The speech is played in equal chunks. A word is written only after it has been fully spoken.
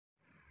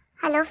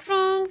Hello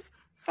friends,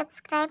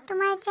 subscribe to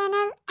my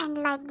channel and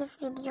like this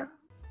video.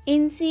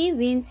 Incy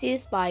Wincy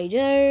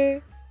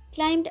spider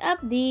climbed up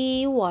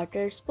the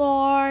water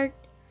spout.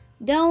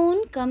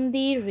 Down come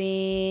the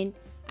rain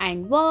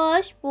and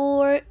washed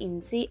poor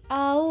Incy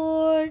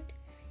out.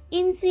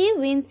 Incy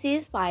Wincy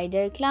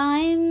spider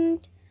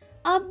climbed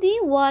up the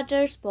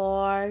water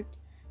spout.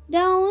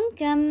 Down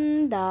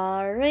come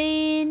the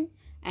rain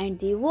and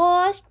they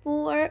washed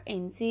poor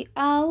Incy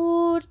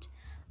out.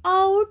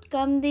 Out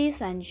come the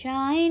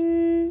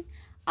sunshine.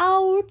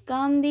 Out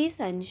come the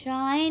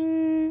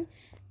sunshine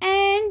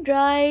and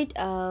dried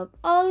up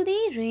all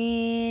the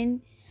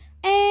rain,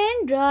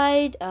 and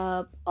dried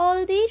up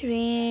all the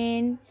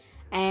rain.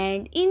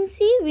 And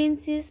Incy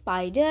Wincy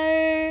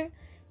spider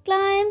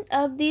climbed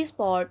up the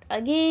spot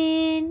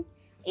again.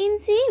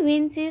 Incy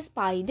Wincy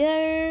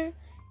spider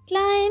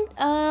climbed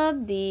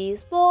up the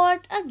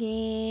spot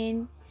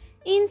again.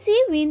 Incy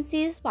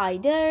Wincy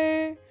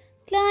spider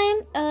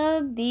climbed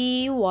up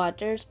the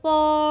water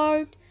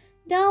spout.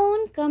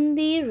 Down come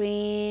the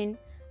rain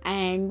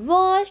and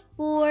washed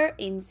poor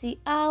Incy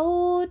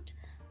out.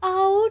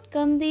 Out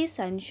come the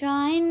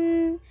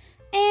sunshine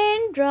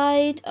and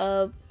dried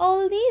up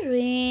all the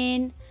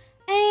rain.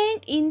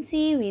 And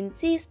Incy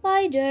Wincy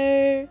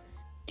spider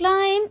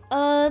climbed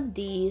up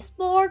the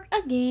spot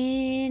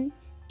again.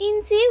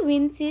 Incy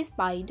Wincy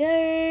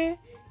spider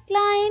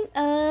climbed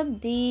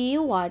up the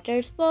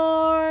water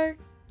spout.